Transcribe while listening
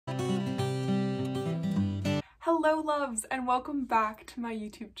Hello loves and welcome back to my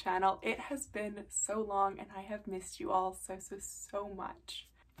YouTube channel. It has been so long and I have missed you all so much.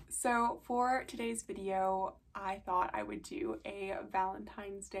 So for today's video, I thought I would do a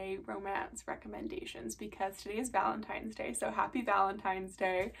Valentine's Day romance recommendations because today is Valentine's Day, so happy Valentine's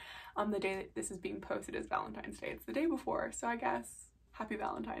Day. The day that this is being posted is Valentine's Day. It's the day before, so I guess happy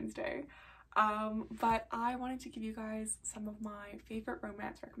Valentine's Day. But I wanted to give you guys some of my favorite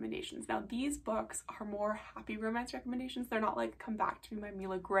romance recommendations. Now these books are more happy romance recommendations. They're not like Come Back to Me by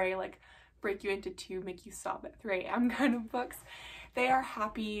Mila Gray, like break you into two, make you sob at 3 a.m. kind of books. They are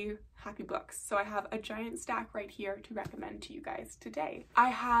happy books. So I have a giant stack right here to recommend to you guys today. I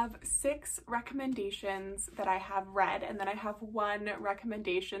have 6 recommendations that I have read, and then I have 1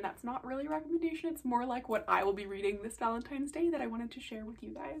 recommendation that's not really a recommendation, it's more like what I will be reading this Valentine's Day that I wanted to share with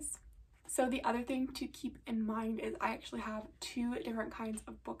you guys. So the other thing to keep in mind is I actually have 2 different kinds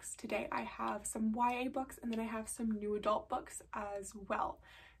of books today. I have some YA books and then I have some new adult books as well.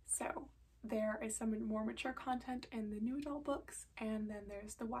 So there is some more mature content in the new adult books and then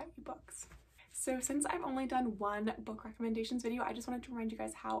there's the YA books. So since I've only done 1 book recommendations video, I just wanted to remind you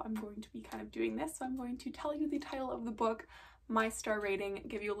guys how I'm going to be kind of doing this. So I'm going to tell you the title of the book, my star rating,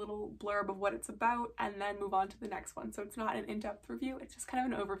 give you a little blurb of what it's about, and then move on to the next one. So it's not an in-depth review, it's just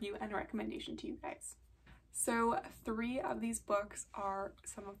kind of an overview and a recommendation to you guys. So 3 of these books are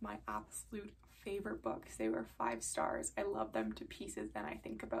some of my absolute favorite books. They were 5 stars. I love them to pieces and I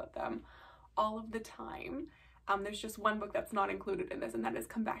think about them all of the time. There's just 1 book that's not included in this, and that is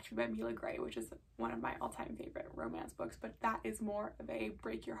Come Back to Me by Mila Gray, which is one of my all-time favorite romance books, but that is more of a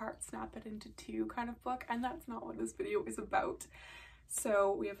break your heart, snap it into 2 kind of book, and that's not what this video is about.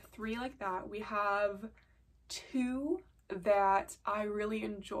 So we have 3 like that. We have 2 that I really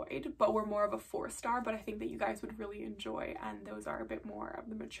enjoyed, but were more of a 4-star, but I think that you guys would really enjoy, and those are a bit more of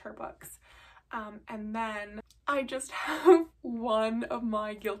the mature books. And then I just have 1 of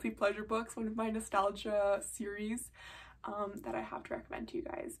my guilty pleasure books, one of my nostalgia series that I have to recommend to you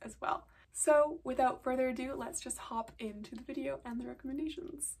guys as well. So without further ado, let's just hop into the video and the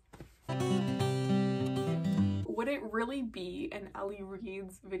recommendations. Would it really be an Ellie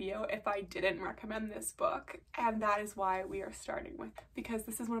Reads video if I didn't recommend this book? And that is why we are starting with, because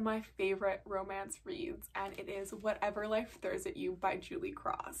this is one of my favorite romance reads, and it is Whatever Life Throws at You by Julie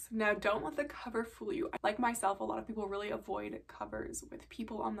Cross. Now don't let the cover fool you. Like myself, a lot of people really avoid covers with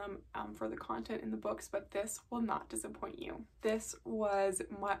people on them for the content in the books, but this will not disappoint you. This was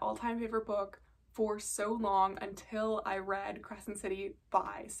my all-time favorite book for so long until I read Crescent City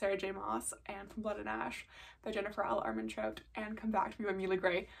by Sarah J. Maas and From Blood and Ash by Jennifer L. Armentrout and Come Back to Me by Mila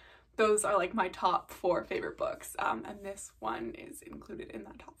Gray. Those are like my top 4 favorite books, and this one is included in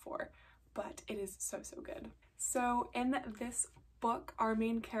that top 4, but it is so good. So in this book, our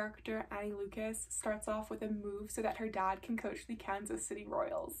main character, Annie Lucas, starts off with a move so that her dad can coach the Kansas City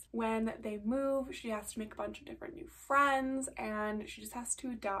Royals. When they move, she has to make a bunch of different new friends, and she just has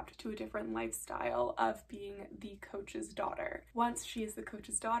to adapt to a different lifestyle of being the coach's daughter. Once she is the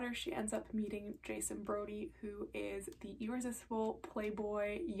coach's daughter, she ends up meeting Jason Brody, who is the irresistible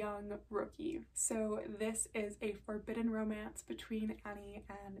playboy young rookie. So this is a forbidden romance between Annie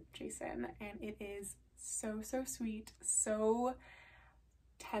and Jason, and it is so sweet, so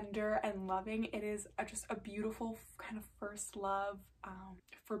tender and loving. It is just a beautiful kind of first love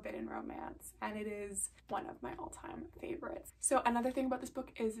forbidden romance, and it is one of my all-time favorites. So another thing about this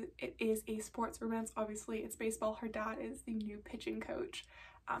book is it is a sports romance. Obviously it's baseball. Her dad is the new pitching coach,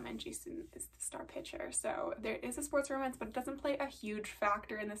 and Jason is the star pitcher. So there is a sports romance, but it doesn't play a huge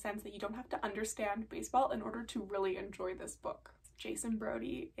factor in the sense that you don't have to understand baseball in order to really enjoy this book. Jason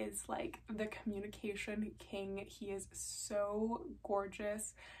Brody is like the communication king. He is so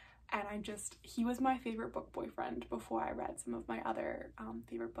gorgeous, and he was my favorite book boyfriend before I read some of my other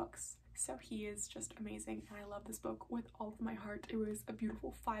favorite books. So he is just amazing, and I love this book with all of my heart. It was a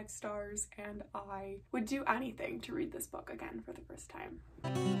beautiful 5 stars, and I would do anything to read this book again for the first time.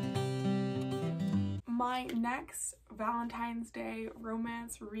 My next Valentine's Day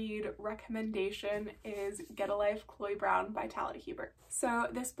romance read recommendation is Get a Life, Chloe Brown by Talia Hubert. So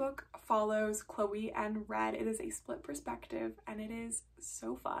this book follows Chloe and Red. It is a split perspective, and it is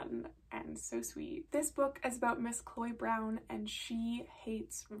so fun and so sweet. This book is about Miss Chloe Brown, and she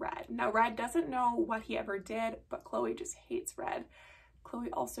hates Red. Now Red doesn't know what he ever did, but Chloe just hates Red.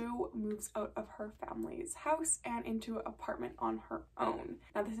 Chloe also moves out of her family's house and into an apartment on her own.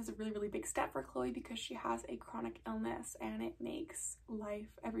 Now this is a really big step for Chloe because she has a chronic illness, and it makes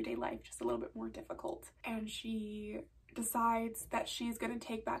everyday life just a little bit more difficult. And she decides that she's going to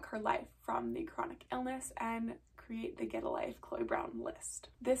take back her life from the chronic illness and create the Get a Life Chloe Brown list.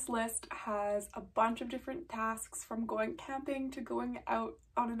 This list has a bunch of different tasks, from going camping to going out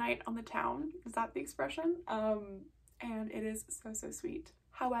on a night on the town. Is that the expression? And it is so sweet.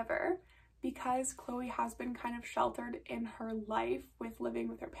 However, because Chloe has been kind of sheltered in her life with living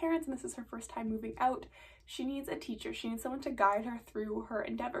with her parents, and this is her first time moving out, she needs a teacher. She needs someone to guide her through her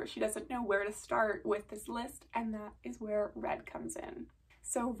endeavors. She doesn't know where to start with this list, and that is where Red comes in.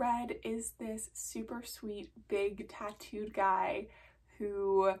 So Red is this super sweet, big tattooed guy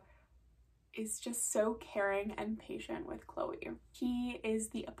who is just so caring and patient with Chloe. He is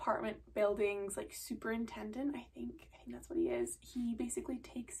the apartment building's like superintendent, I think that's what he is. He basically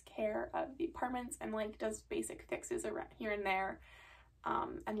takes care of the apartments and like does basic fixes around here and there,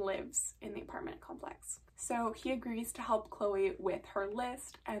 and lives in the apartment complex. So he agrees to help Chloe with her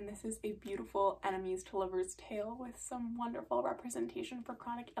list, and this is a beautiful enemies to lovers tale with some wonderful representation for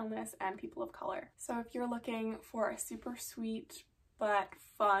chronic illness and people of color. So if you're looking for a super sweet but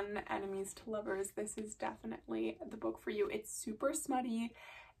fun enemies to lovers, this is definitely the book for you. It's super smutty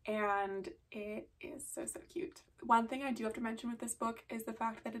and it is so cute. One thing I do have to mention with this book is the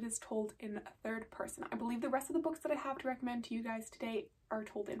fact that it is told in third person. I believe the rest of the books that I have to recommend to you guys today are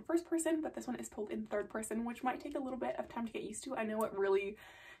told in first person, but this one is told in third person, which might take a little bit of time to get used to. I know it really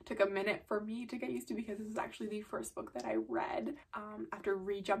took a minute for me to get used to, because this is actually the first book that I read after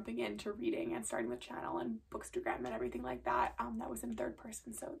jumping into reading and starting the channel and Bookstagram and everything like that. That was in third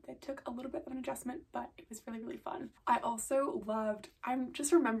person, so it took a little bit of an adjustment, but it was really fun. I also loved, I'm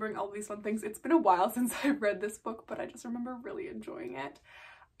just remembering all these fun things. It's been a while since I've read this book, but I just remember really enjoying it,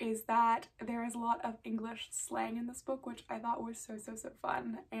 is that there is a lot of English slang in this book, which I thought was so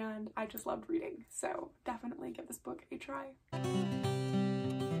fun, and I just loved reading. So definitely give this book a try.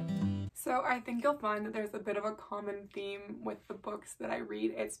 So I think you'll find that there's a bit of a common theme with the books that I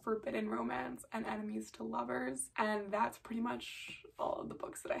read. It's forbidden romance and enemies to lovers, and that's pretty much all of the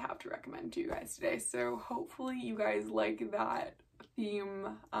books that I have to recommend to you guys today. So hopefully you guys like that theme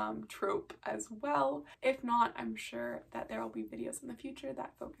trope as well. If not, I'm sure that there will be videos in the future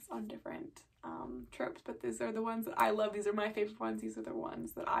that focus on different tropes, but these are the ones that I love. These are my favorite ones. These are the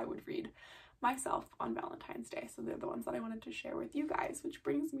ones that I would read myself on Valentine's Day, so they're the ones that I wanted to share with you guys, which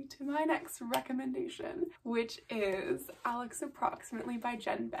brings me to my next recommendation, which is Alex Approximately by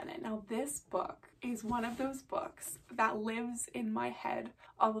Jen Bennett. Now this book is one of those books that lives in my head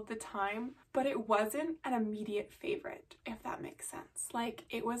all of the time, but it wasn't an immediate favorite, if that makes sense. Like,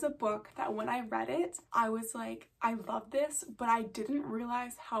 it was a book that when I read it, I was like, I love this, but I didn't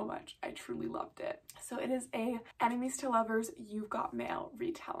realize how much I truly loved it. So it is a Enemies to Lovers You've Got Mail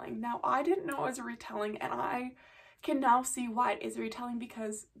retelling. Now, I didn't know it was a retelling, and I can now see why it is a retelling,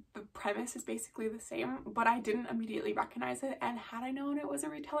 because the premise is basically the same, but I didn't immediately recognize it, and had I known it was a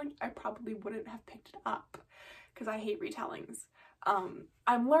retelling, I probably wouldn't have picked it up, because I hate retellings.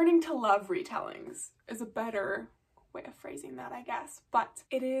 I'm learning to love retellings is a better way of phrasing that, I guess, but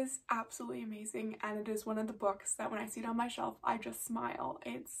it is absolutely amazing, and it is one of the books that when I see it on my shelf, I just smile.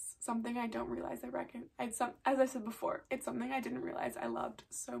 It's something I don't realize as I said before, it's something I didn't realize I loved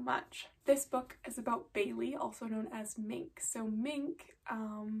so much. This book is about Bailey, also known as Mink. So Mink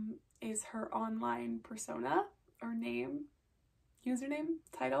is her online persona, or name, username,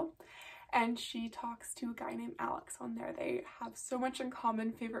 title, and she talks to a guy named Alex on there. They have so much in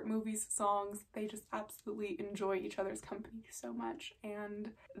common, favorite movies, songs, they just absolutely enjoy each other's company so much,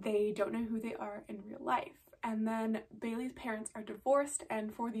 and they don't know who they are in real life. And then Bailey's parents are divorced,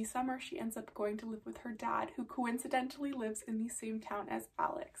 and for the summer she ends up going to live with her dad, who coincidentally lives in the same town as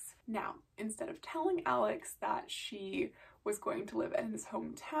Alex. Now, instead of telling Alex that she was going to live in his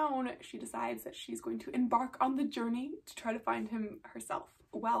hometown, she decides that she's going to embark on the journey to try to find him herself.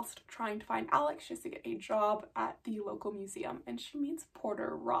 Whilst trying to find Alex, she has to get a job at the local museum, and she meets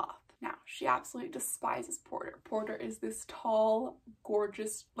Porter Roth. Now, she absolutely despises Porter. Porter is this tall,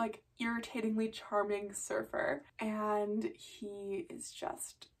 gorgeous, like irritatingly charming surfer, and he is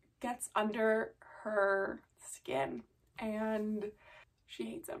just gets under her skin, and she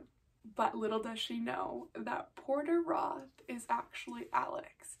hates him. But little does she know that Porter Roth is actually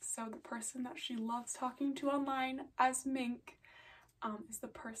Alex. So the person that she loves talking to online as Mink is the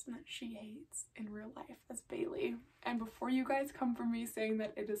person that she hates in real life as Bailey. And before you guys come for me saying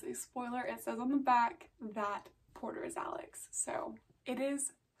that it is a spoiler, it says on the back that Porter is Alex. So it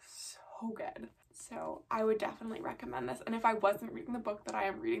is so good. So I would definitely recommend this. And if I wasn't reading the book that I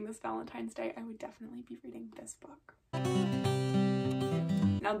am reading this Valentine's Day, I would definitely be reading this book.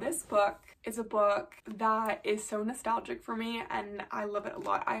 Now this book is a book that is so nostalgic for me, and I love it a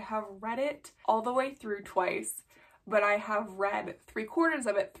lot. I have read it all the way through twice. but I have read 3/4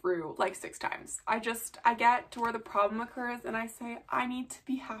 of it through like 6 times. I get to where the problem occurs and I say, I need to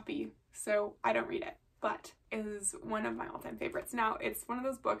be happy, so I don't read it. But it is one of my all-time favorites. Now, it's one of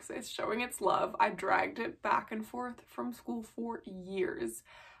those books that is showing its love. I dragged it back and forth from school for years,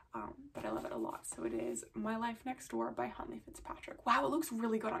 but I love it a lot. So it is My Life Next Door by Huntley Fitzpatrick. Wow, it looks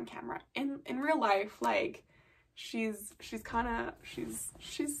really good on camera. In real life, like, she's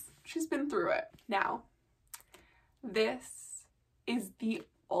been through it. Now, this is the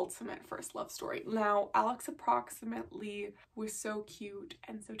ultimate first love story. Now, Alex approximately was so cute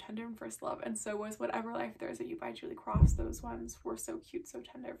and so tender in first love, and so was Whatever Life There Is at You by Julie Cross. Those ones were so cute, so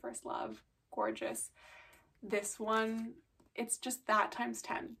tender, first love, gorgeous. This one, it's just that times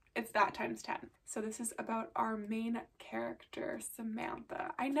 10. It's that times 10. So this is about our main character,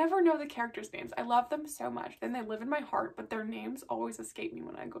 Samantha. I never know the characters' names. I love them so much. Then they live in my heart, but their names always escape me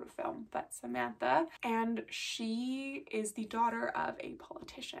when I go to film. But Samantha, and she is the daughter of a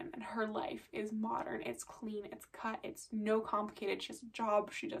politician, and her life is modern. It's clean, it's cut, it's no complicated. She has a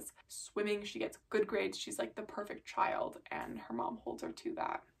job, she does swimming, she gets good grades. She's like the perfect child, and her mom holds her to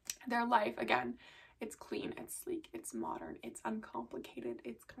that. Their life, again, it's clean, it's sleek, it's modern, it's uncomplicated,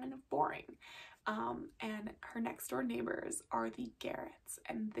 it's kind of boring. And her next door neighbors are the Garretts,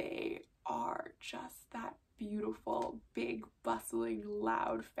 and they are just that beautiful, big, bustling,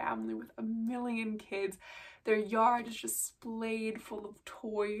 loud family with a million kids. Their yard is just splayed full of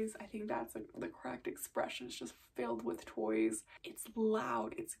toys. I think that's like the correct expression. It's just filled with toys. It's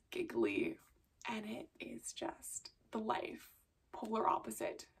loud, it's giggly, and it is just the life. Polar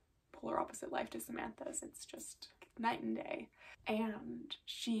opposite life to Samantha's. It's just night and day. And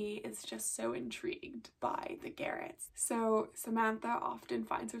she is just so intrigued by the Garretts. So Samantha often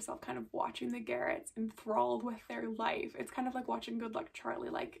finds herself kind of watching the Garretts, enthralled with their life. It's kind of like watching Good Luck Charlie.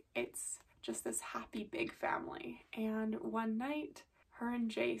 Like, it's just this happy big family. And one night, her and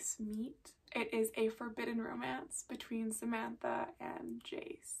Jace meet. It is a forbidden romance between Samantha and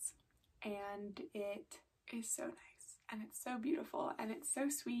Jace. And it is so nice. And it's so beautiful and it's so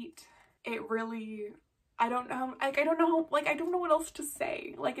sweet. It really, I don't know what else to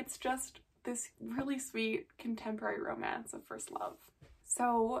say. Like, it's just this really sweet contemporary romance of first love.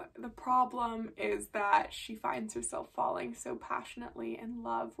 So the problem is that she finds herself falling so passionately in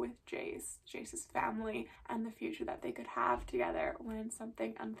love with Jace's family, and the future that they could have together when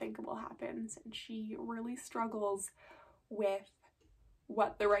something unthinkable happens, and she really struggles with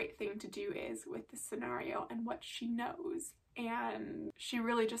what the right thing to do is with this scenario and what she knows. And she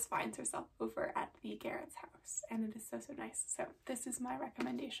really just finds herself over at the Garrett's house, and it is so nice. So this is my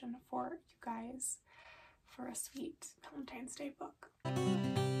recommendation for you guys for a sweet Valentine's Day book.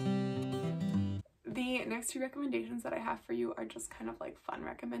 The next 2 recommendations that I have for you are just kind of like fun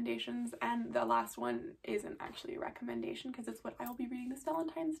recommendations, and the last one isn't actually a recommendation because it's what I will be reading this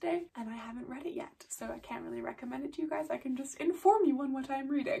Valentine's Day, and I haven't read it yet, so I can't really recommend it to you guys. I can just inform you on what I'm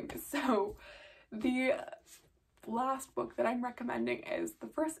reading. So the last book that I'm recommending is the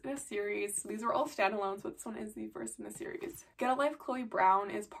first in a series. So these are all standalones, but this one is the first in the series. Get a Life Chloe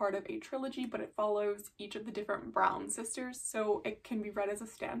Brown is part of a trilogy, but it follows each of the different Brown sisters, so it can be read as a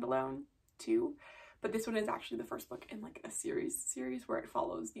standalone too. But this one is actually the first book in like a series where it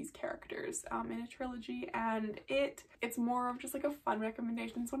follows these characters in a trilogy, and it's more of just like a fun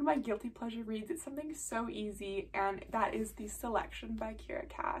recommendation. It's one of my guilty pleasure reads. It's something so easy, and that is The Selection by Kira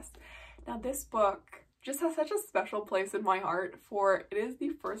Cass. Now this book just has such a special place in my heart, for it is the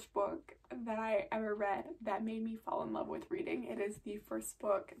first book that I ever read that made me fall in love with reading. It is the first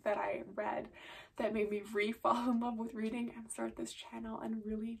book that I read that made me re-fall in love with reading and start this channel and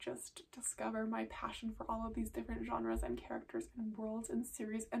really just discover my passion for all of these different genres and characters and worlds and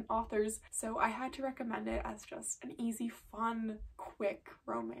series and authors. So I had to recommend it as just an easy, fun, quick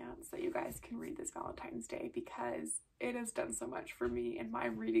romance that you guys can read this Valentine's Day, because it has done so much for me in my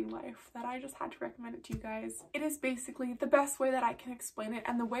reading life that I just had to recommend it to you guys. It is basically the best way that I can explain it,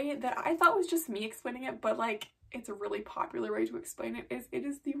 and the way that I thought was just me explaining it, but like it's a really popular way to explain it, is it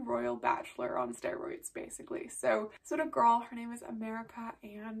is the Royal Bachelor on steroids, basically. So a girl, her name is America,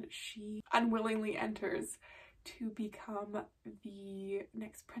 and she unwillingly enters to become the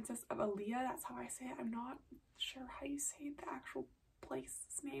next princess of Aaliyah. That's how I say it. I'm not sure how you say the actual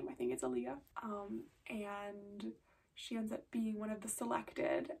place's name. I think it's Aaliyah. And she ends up being one of the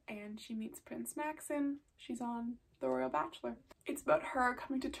selected, and she meets Prince Max, and she's on the Royal Bachelor. It's about her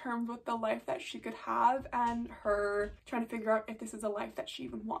coming to terms with the life that she could have, and her trying to figure out if this is a life that she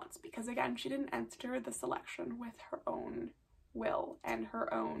even wants, because again, she didn't enter the selection with her own will and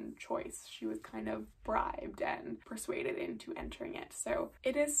her own choice. She was kind of bribed and persuaded into entering it. So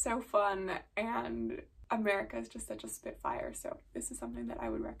it is so fun, and America is just such a spitfire, so this is something that I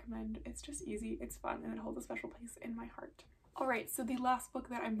would recommend. It's just easy, it's fun, and it holds a special place in my heart. Alright, so the last book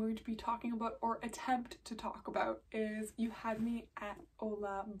that I'm going to be talking about, or attempt to talk about, is You Had Me at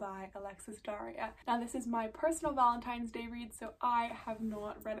Hola by Alexis Daria. Now this is my personal Valentine's Day read, so I have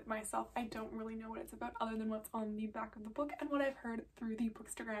not read it myself. I don't really know what it's about other than what's on the back of the book and what I've heard through the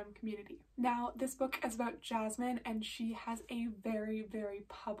Bookstagram community. Now this book is about Jasmine, and she has a very, very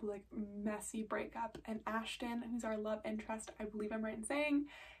public, messy breakup, and Ashton, who's our love interest, I believe I'm right in saying,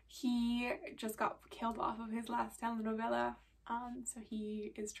 he just got killed off of his last telenovela, so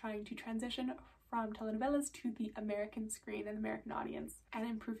he is trying to transition from telenovelas to the American screen and American audience and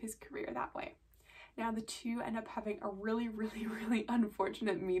improve his career that way. Now the two end up having a really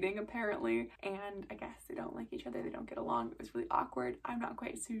unfortunate meeting apparently, and I guess they don't like each other, they don't get along. It was really awkward. I'm not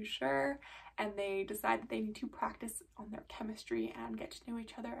quite too sure, and they decide that they need to practice on their chemistry and get to know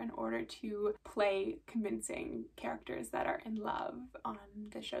each other in order to play convincing characters that are in love on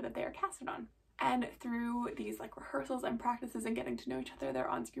the show that they are casted on. And through these like rehearsals and practices and getting to know each other, their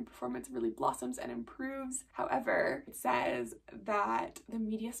on-screen performance really blossoms and improves. However, it says that the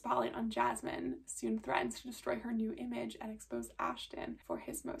media spotlight on Jasmine soon threatens to destroy her new image and expose Ashton for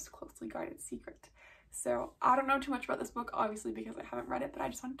his most closely guarded secret. So I don't know too much about this book, obviously, because I haven't read it, but I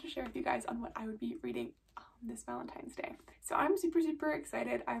just wanted to share with you guys on what I would be reading this Valentine's Day. So I'm super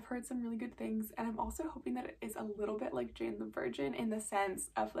excited. I've heard some really good things, and I'm also hoping that it is a little bit like Jane the Virgin in the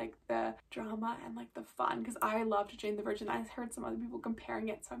sense of like the drama and like the fun, because I loved Jane the Virgin. I heard some other people comparing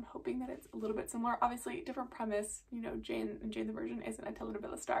it, so I'm hoping that it's a little bit similar. Obviously different premise, you know, Jane the Virgin isn't a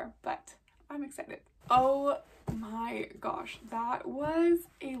telenovela star, but I'm excited. Oh my gosh, that was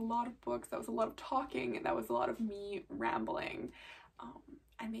a lot of books, that was a lot of talking, and that was a lot of me rambling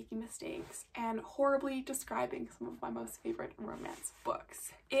and making mistakes and horribly describing some of my most favorite romance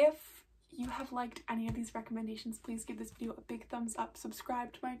books. If you have liked any of these recommendations, please give this video a big thumbs up,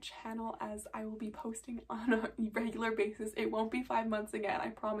 subscribe to my channel, as I will be posting on a regular basis. It won't be 5 months again, I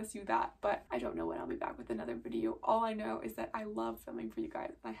promise you that, but I don't know when I'll be back with another video. All I know is that I love filming for you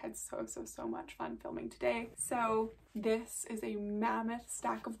guys, and I had so much fun filming today. So this is a mammoth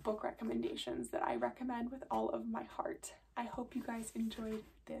stack of book recommendations that I recommend with all of my heart. I hope you guys enjoyed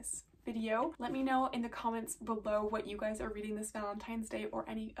this video. Let me know in the comments below what you guys are reading this Valentine's Day, or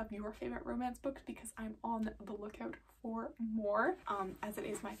any of your favorite romance books, because I'm on the lookout for more, as it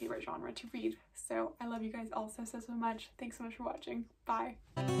is my favorite genre to read. So I love you guys all so much. Thanks so much for watching. Bye.